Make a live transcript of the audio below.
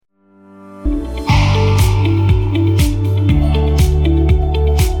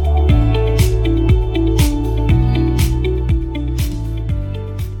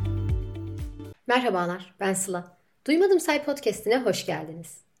Merhabalar, ben Sıla. Duymadım Say Podcast'ine hoş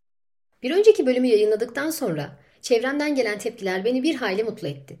geldiniz. Bir önceki bölümü yayınladıktan sonra çevremden gelen tepkiler beni bir hayli mutlu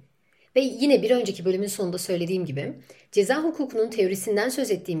etti. Ve yine bir önceki bölümün sonunda söylediğim gibi ceza hukukunun teorisinden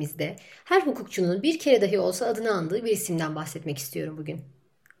söz ettiğimizde her hukukçunun bir kere dahi olsa adını andığı bir isimden bahsetmek istiyorum bugün.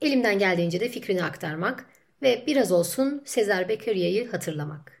 Elimden geldiğince de fikrini aktarmak ve biraz olsun Cesare Beccaria'yı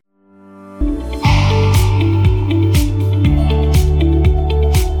hatırlamak.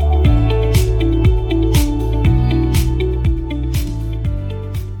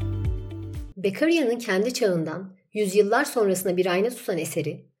 Beccaria'nın kendi çağından yüzyıllar sonrasına bir ayna tutan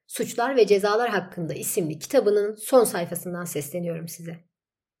eseri Suçlar ve Cezalar hakkında isimli kitabının son sayfasından sesleniyorum size.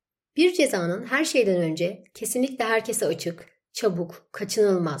 Bir cezanın her şeyden önce kesinlikle herkese açık, çabuk,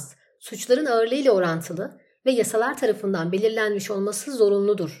 kaçınılmaz, suçların ağırlığıyla orantılı ve yasalar tarafından belirlenmiş olması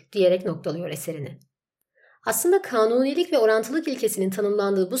zorunludur diyerek noktalıyor eserini. Aslında kanunilik ve orantılık ilkesinin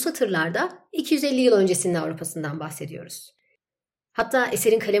tanımlandığı bu satırlarda 250 yıl öncesinin Avrupa'sından bahsediyoruz. Hatta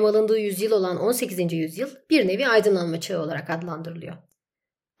eserin kaleme alındığı yüzyıl olan 18. yüzyıl bir nevi aydınlanma çağı olarak adlandırılıyor.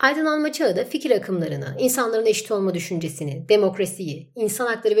 Aydınlanma çağı da fikir akımlarını, insanların eşit olma düşüncesini, demokrasiyi, insan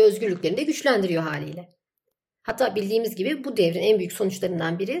hakları ve özgürlüklerini de güçlendiriyor haliyle. Hatta bildiğimiz gibi bu devrin en büyük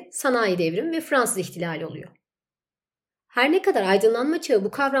sonuçlarından biri sanayi devrimi ve Fransız ihtilali oluyor. Her ne kadar aydınlanma çağı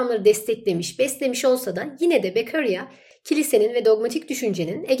bu kavramları desteklemiş, beslemiş olsa da yine de Beccaria, kilisenin ve dogmatik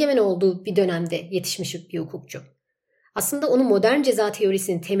düşüncenin egemen olduğu bir dönemde yetişmiş bir hukukçu. Aslında onu modern ceza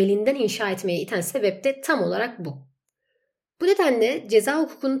teorisinin temelinden inşa etmeye iten sebep de tam olarak bu. Bu nedenle ceza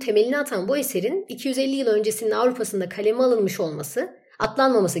hukukunun temelini atan bu eserin 250 yıl öncesinin Avrupa'sında kaleme alınmış olması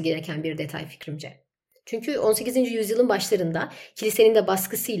atlanmaması gereken bir detay fikrimce. Çünkü 18. yüzyılın başlarında kilisenin de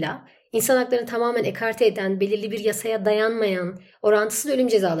baskısıyla insan haklarını tamamen ekarte eden, belirli bir yasaya dayanmayan orantısız ölüm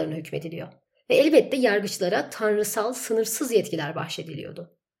cezalarına hükmediliyor. Ve elbette yargıçlara tanrısal, sınırsız yetkiler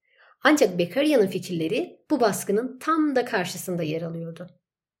bahşediliyordu. Ancak Beccaria'nın fikirleri bu baskının tam da karşısında yer alıyordu.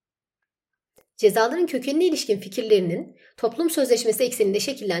 Cezaların kökenine ilişkin fikirlerinin toplum sözleşmesi ekseninde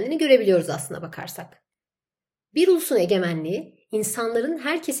şekillendiğini görebiliyoruz aslına bakarsak. Bir ulusun egemenliği, insanların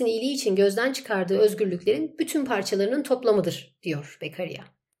herkesin iyiliği için gözden çıkardığı özgürlüklerin bütün parçalarının toplamıdır, diyor Beccaria.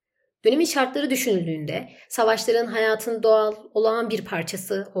 Dönemin şartları düşünüldüğünde, savaşların hayatın doğal, olağan bir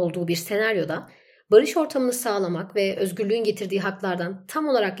parçası olduğu bir senaryoda, barış ortamını sağlamak ve özgürlüğün getirdiği haklardan tam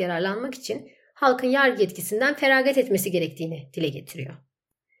olarak yararlanmak için halkın yargı yetkisinden feragat etmesi gerektiğini dile getiriyor.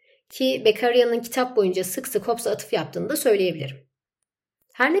 Ki Beccaria'nın kitap boyunca sık sık Hobbes'a atıf yaptığını da söyleyebilirim.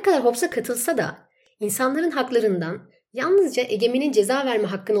 Her ne kadar Hobbes'a katılsa da insanların haklarından yalnızca egemenin ceza verme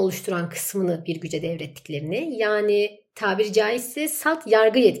hakkını oluşturan kısmını bir güce devrettiklerini, yani tabiri caizse salt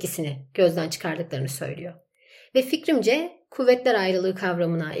yargı yetkisini gözden çıkardıklarını söylüyor. Ve fikrimce kuvvetler ayrılığı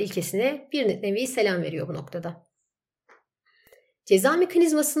kavramına, ilkesine bir nevi selam veriyor bu noktada. Ceza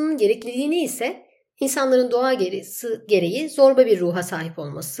mekanizmasının gerekliliğini ise insanların doğa gereği zorba bir ruha sahip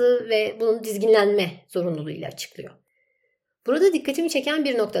olması ve bunun dizginlenme zorunluluğuyla açıklıyor. Burada dikkatimi çeken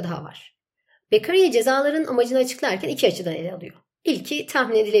bir nokta daha var. Beccaria cezaların amacını açıklarken iki açıdan ele alıyor. İlki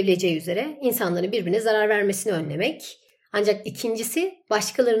tahmin edilebileceği üzere insanların birbirine zarar vermesini önlemek, ancak ikincisi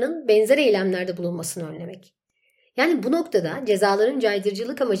başkalarının benzer eylemlerde bulunmasını önlemek. Yani bu noktada cezaların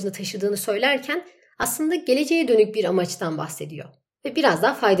caydırıcılık amacını taşıdığını söylerken aslında geleceğe dönük bir amaçtan bahsediyor ve biraz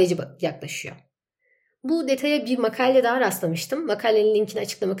daha faydacı yaklaşıyor. Bu detaya bir makale daha rastlamıştım. Makalenin linkini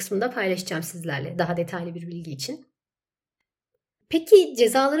açıklama kısmında paylaşacağım sizlerle daha detaylı bir bilgi için. Peki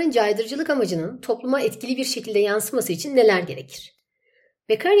cezaların caydırıcılık amacının topluma etkili bir şekilde yansıması için neler gerekir?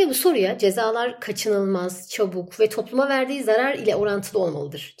 Beccaria bu soruya cezalar kaçınılmaz, çabuk ve topluma verdiği zarar ile orantılı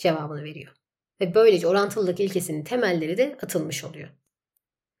olmalıdır cevabını veriyor. Ve böylece orantılılık ilkesinin temelleri de atılmış oluyor.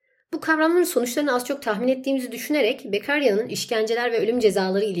 Bu kavramların sonuçlarını az çok tahmin ettiğimizi düşünerek Beccaria'nın işkenceler ve ölüm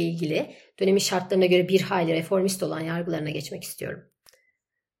cezaları ile ilgili dönemin şartlarına göre bir hayli reformist olan yargılarına geçmek istiyorum.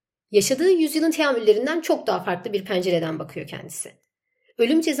 Yaşadığı yüzyılın teamüllerinden çok daha farklı bir pencereden bakıyor kendisi.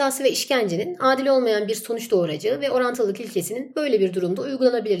 Ölüm cezası ve işkencenin adil olmayan bir sonuç doğuracağı ve orantılılık ilkesinin böyle bir durumda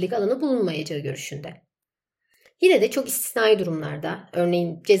uygulanabilirlik alanı bulunmayacağı görüşünde. Yine de çok istisnai durumlarda,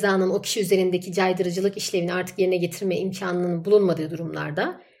 örneğin cezanın o kişi üzerindeki caydırıcılık işlevini artık yerine getirme imkanının bulunmadığı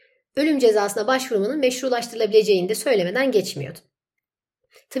durumlarda, ölüm cezasına başvurmanın meşrulaştırılabileceğini de söylemeden geçmiyordu.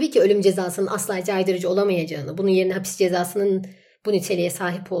 Tabii ki ölüm cezasının asla caydırıcı olamayacağını, bunun yerine hapis cezasının bu niteliğe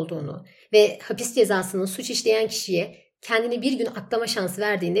sahip olduğunu ve hapis cezasının suç işleyen kişiye kendini bir gün aklama şansı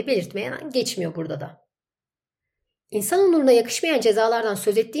verdiğini belirtmeye geçmiyor burada da. İnsan onuruna yakışmayan cezalardan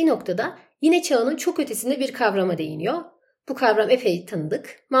söz ettiği noktada yine çağının çok ötesinde bir kavrama değiniyor. Bu kavram epey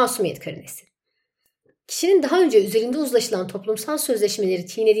tanıdık, masumiyet karinesi. Kişinin daha önce üzerinde uzlaşılan toplumsal sözleşmeleri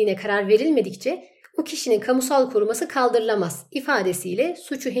çiğnediğine karar verilmedikçe o kişinin kamusal koruması kaldırılamaz ifadesiyle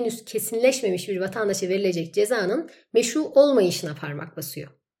suçu henüz kesinleşmemiş bir vatandaşa verilecek cezanın meşru olmayışına parmak basıyor.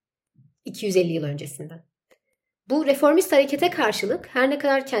 250 yıl öncesinden. Bu reformist harekete karşılık her ne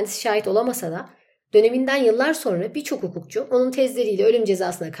kadar kendisi şahit olamasa da döneminden yıllar sonra birçok hukukçu onun tezleriyle ölüm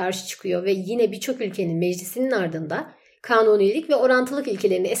cezasına karşı çıkıyor ve yine birçok ülkenin meclisinin ardında kanunilik ve orantılık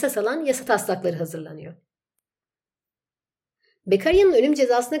ilkelerini esas alan yasa taslakları hazırlanıyor. Beccaria'nın ölüm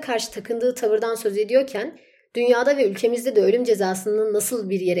cezasına karşı takındığı tavırdan söz ediyorken dünyada ve ülkemizde de ölüm cezasının nasıl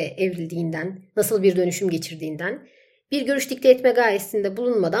bir yere evrildiğinden, nasıl bir dönüşüm geçirdiğinden bir görüş dikte etme gayesinde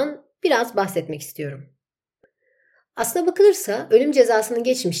bulunmadan biraz bahsetmek istiyorum. Aslına bakılırsa ölüm cezasının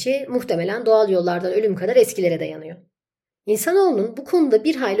geçmişi muhtemelen doğal yollardan ölüm kadar eskilere dayanıyor. İnsanoğlunun bu konuda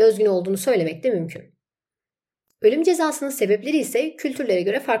bir hayli özgün olduğunu söylemek de mümkün. Ölüm cezasının sebepleri ise kültürlere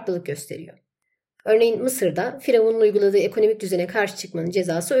göre farklılık gösteriyor. Örneğin Mısır'da Firavun'un uyguladığı ekonomik düzene karşı çıkmanın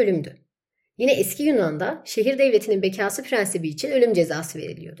cezası ölümdü. Yine eski Yunan'da şehir devletinin bekası prensibi için ölüm cezası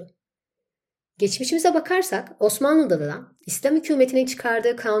veriliyordu. Geçmişimize bakarsak Osmanlı'da da İslam hükümetinin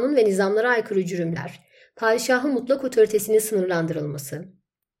çıkardığı kanun ve nizamlara aykırı cürümler, padişahın mutlak otoritesinin sınırlandırılması,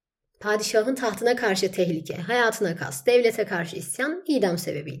 padişahın tahtına karşı tehlike, hayatına kast, devlete karşı isyan idam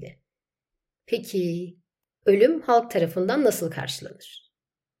sebebiydi. Peki ölüm halk tarafından nasıl karşılanır?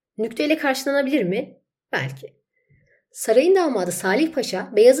 Nükteyle karşılanabilir mi? Belki. Sarayın damadı Salih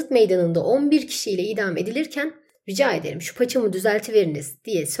Paşa Beyazıt Meydanı'nda 11 kişiyle idam edilirken rica ederim şu paçamı düzeltiveriniz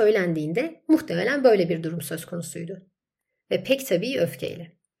diye söylendiğinde muhtemelen böyle bir durum söz konusuydu. Ve pek tabii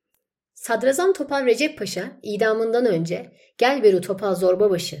öfkeyle. Sadrazam Topal Recep Paşa idamından önce gel beru topal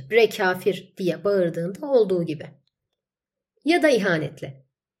zorbabaşı bre kafir diye bağırdığında olduğu gibi. Ya da ihanetle.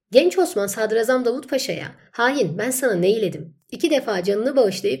 Genç Osman Sadrazam Davut Paşa'ya hain ben sana neyledim? 2 defa canını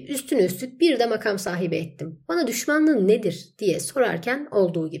bağışlayıp üstüne üstlük bir de makam sahibi ettim. Bana düşmanlığın nedir diye sorarken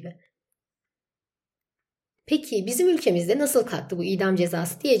olduğu gibi. Peki bizim ülkemizde nasıl kalktı bu idam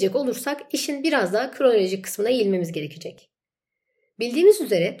cezası diyecek olursak işin biraz daha kronolojik kısmına eğilmemiz gerekecek. Bildiğimiz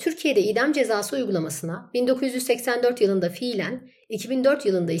üzere Türkiye'de idam cezası uygulamasına 1984 yılında fiilen, 2004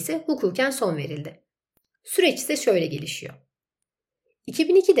 yılında ise hukuken son verildi. Süreç ise şöyle gelişiyor.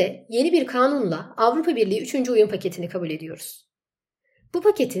 2002'de yeni bir kanunla Avrupa Birliği 3. Uyum Paketi'ni kabul ediyoruz. Bu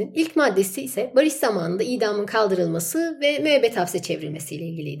paketin ilk maddesi ise barış zamanında idamın kaldırılması ve müebbet hapse çevrilmesiyle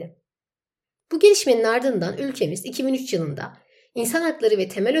ilgiliydi. Bu gelişmenin ardından ülkemiz 2003 yılında İnsan Hakları ve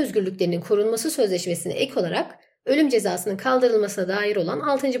Temel Özgürlüklerinin Korunması Sözleşmesi'ne ek olarak ölüm cezasının kaldırılmasına dair olan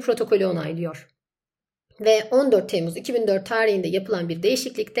 6. protokolü onaylıyor. Ve 14 Temmuz 2004 tarihinde yapılan bir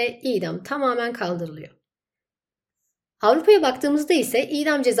değişiklikte idam tamamen kaldırılıyor. Avrupa'ya baktığımızda ise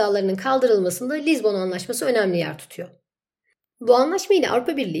idam cezalarının kaldırılmasında Lizbon Anlaşması önemli yer tutuyor. Bu anlaşma ile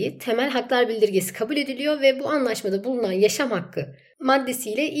Avrupa Birliği temel haklar bildirgesi kabul ediliyor ve bu anlaşmada bulunan yaşam hakkı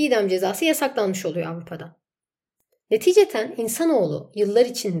maddesiyle idam cezası yasaklanmış oluyor Avrupa'da. Neticeten insanoğlu yıllar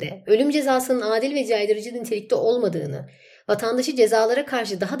içinde ölüm cezasının adil ve caydırıcı nitelikte olmadığını, vatandaşı cezalara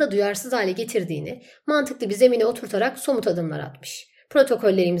karşı daha da duyarsız hale getirdiğini mantıklı bir zemine oturtarak somut adımlar atmış.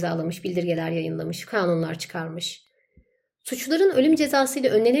 Protokoller imzalamış, bildirgeler yayınlamış, kanunlar çıkarmış. Suçların ölüm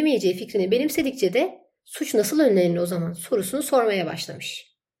cezasıyla önlenemeyeceği fikrini benimsedikçe de suç nasıl önlenir o zaman sorusunu sormaya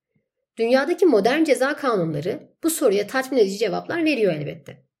başlamış. Dünyadaki modern ceza kanunları bu soruya tatmin edici cevaplar veriyor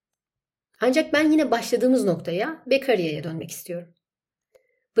elbette. Ancak ben yine başladığımız noktaya Beccaria'ya dönmek istiyorum.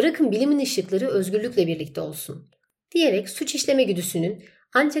 Bırakın bilimin ışıkları özgürlükle birlikte olsun diyerek suç işleme güdüsünün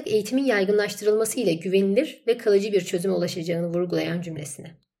ancak eğitimin yaygınlaştırılması ile güvenilir ve kalıcı bir çözüme ulaşacağını vurgulayan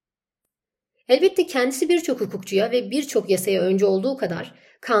cümlesine. Elbette kendisi birçok hukukçuya ve birçok yasaya öncü olduğu kadar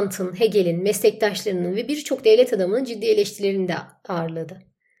Kant'ın, Hegel'in, meslektaşlarının ve birçok devlet adamının ciddi eleştirilerini de ağırladı.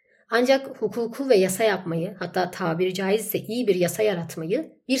 Ancak hukuku ve yasa yapmayı, hatta tabiri caizse iyi bir yasa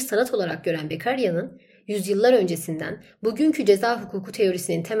yaratmayı bir sanat olarak gören Beccaria'nın yüzyıllar öncesinden bugünkü ceza hukuku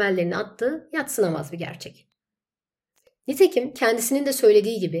teorisinin temellerini attığı yadsınamaz bir gerçek. Nitekim kendisinin de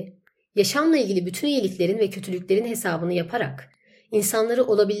söylediği gibi yaşamla ilgili bütün iyiliklerin ve kötülüklerin hesabını yaparak insanları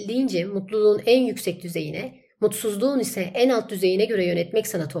olabildiğince mutluluğun en yüksek düzeyine, mutsuzluğun ise en alt düzeyine göre yönetmek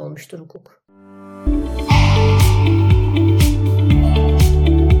sanatı olmuştur hukuk.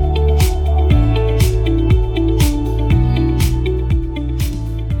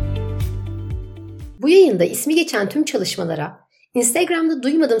 Bu yayında ismi geçen tüm çalışmalara Instagram'da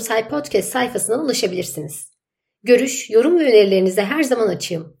Duymadım Say Podcast sayfasından ulaşabilirsiniz. Görüş, yorum ve önerilerinize her zaman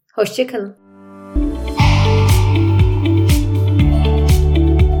açığım. Hoşça kalın.